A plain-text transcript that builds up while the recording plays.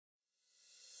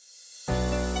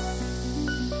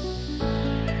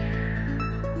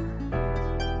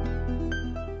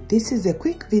This is a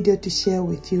quick video to share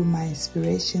with you my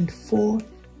inspiration for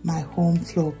my home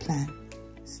floor plan.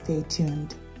 Stay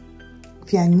tuned.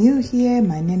 If you are new here,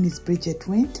 my name is Bridget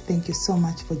Wint. Thank you so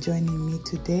much for joining me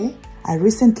today. I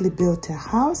recently built a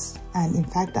house, and in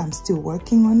fact I'm still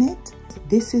working on it.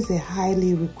 This is a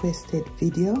highly requested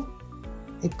video.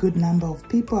 A good number of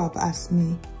people have asked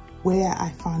me where I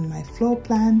found my floor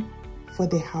plan for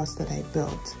the house that I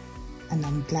built, and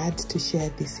I'm glad to share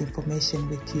this information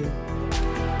with you.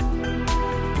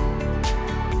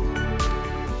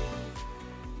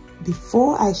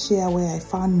 Before I share where I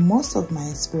found most of my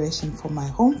inspiration for my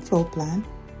home floor plan,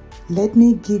 let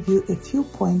me give you a few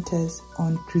pointers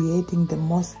on creating the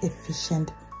most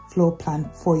efficient floor plan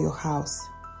for your house.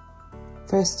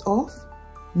 First off,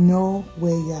 know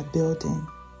where you are building.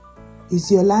 Is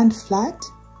your land flat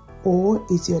or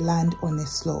is your land on a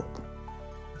slope?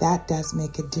 That does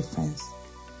make a difference.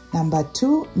 Number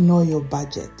two, know your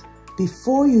budget.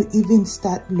 Before you even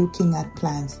start looking at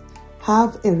plans,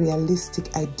 have a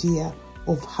realistic idea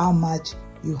of how much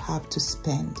you have to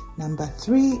spend. Number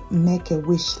three, make a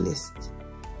wish list.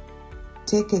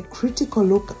 Take a critical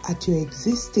look at your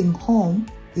existing home,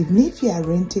 even if you are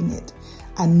renting it,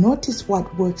 and notice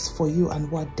what works for you and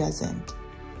what doesn't.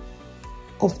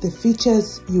 Of the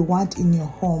features you want in your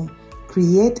home,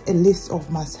 create a list of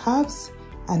must-haves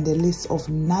and a list of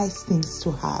nice things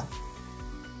to have,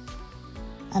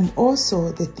 and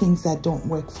also the things that don't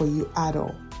work for you at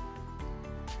all.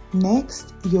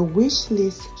 Next, your wish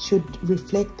list should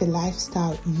reflect the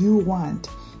lifestyle you want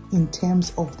in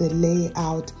terms of the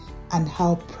layout and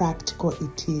how practical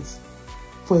it is.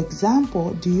 For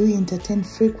example, do you entertain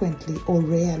frequently or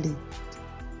rarely?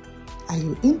 Are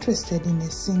you interested in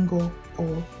a single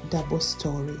or double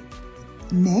story?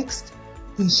 Next,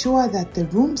 ensure that the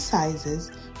room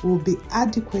sizes will be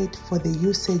adequate for the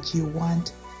usage you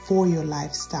want for your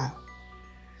lifestyle.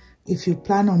 If you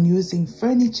plan on using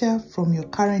furniture from your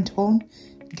current home,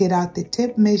 get out the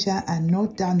tape measure and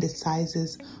note down the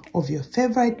sizes of your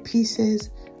favorite pieces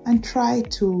and try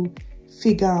to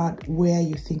figure out where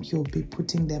you think you'll be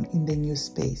putting them in the new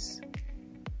space.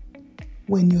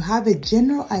 When you have a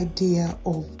general idea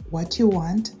of what you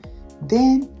want,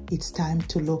 then it's time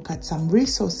to look at some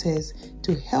resources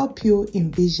to help you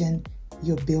envision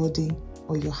your building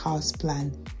or your house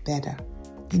plan better.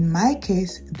 In my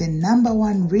case, the number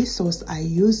one resource I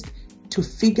used to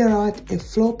figure out a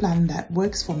floor plan that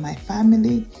works for my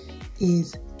family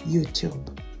is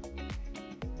YouTube.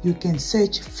 You can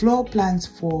search floor plans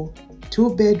for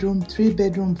 2-bedroom,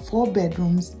 3-bedroom, 4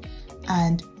 bedrooms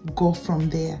and go from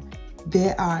there.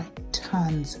 There are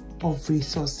tons of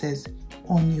resources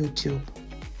on YouTube.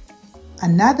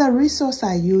 Another resource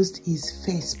I used is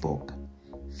Facebook.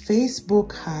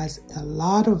 Facebook has a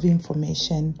lot of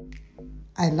information.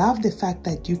 I love the fact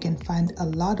that you can find a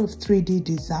lot of 3D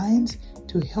designs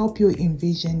to help you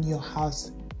envision your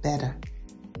house better.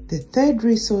 The third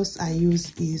resource I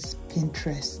use is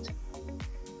Pinterest.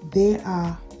 There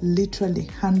are literally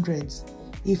hundreds,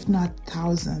 if not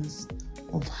thousands,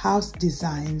 of house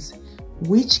designs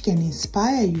which can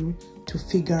inspire you to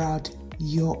figure out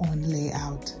your own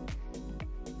layout.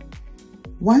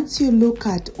 Once you look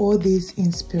at all these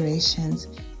inspirations,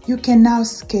 you can now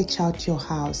sketch out your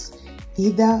house,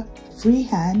 either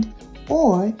freehand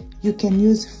or you can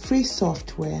use free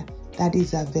software that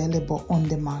is available on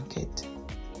the market.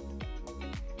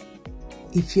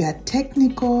 If you are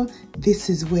technical, this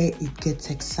is where it gets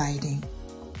exciting.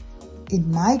 In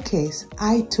my case,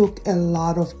 I took a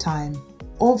lot of time,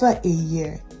 over a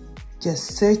year,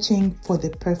 just searching for the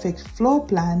perfect floor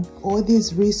plan. All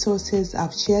these resources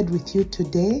I've shared with you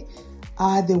today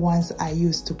are the ones I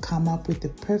used to come up with the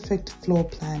perfect floor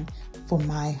plan for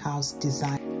my house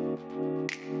design.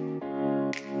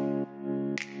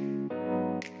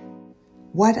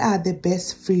 What are the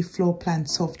best free floor plan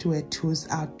software tools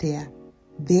out there?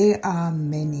 There are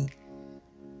many.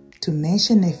 To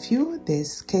mention a few,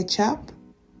 there's SketchUp,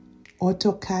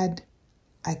 AutoCAD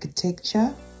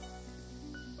Architecture,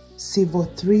 Civil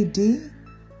 3D,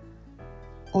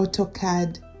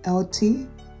 AutoCAD LT,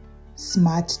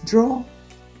 SmartDraw,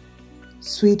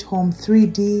 Sweet Home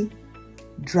 3D,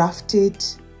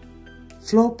 Draftit,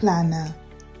 Floorplanner,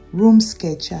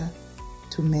 RoomSketcher,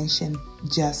 to mention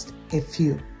just a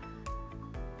few.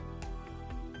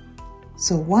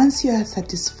 So once you are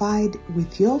satisfied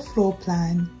with your floor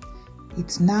plan,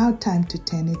 it's now time to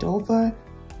turn it over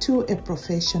to a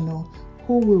professional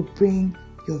who will bring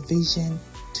your vision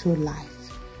to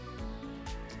life.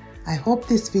 I hope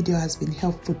this video has been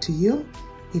helpful to you.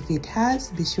 If it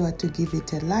has, be sure to give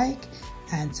it a like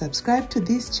and subscribe to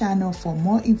this channel for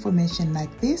more information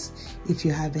like this if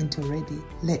you haven't already.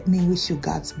 Let me wish you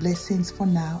God's blessings for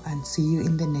now and see you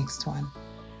in the next one.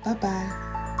 Bye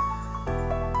bye.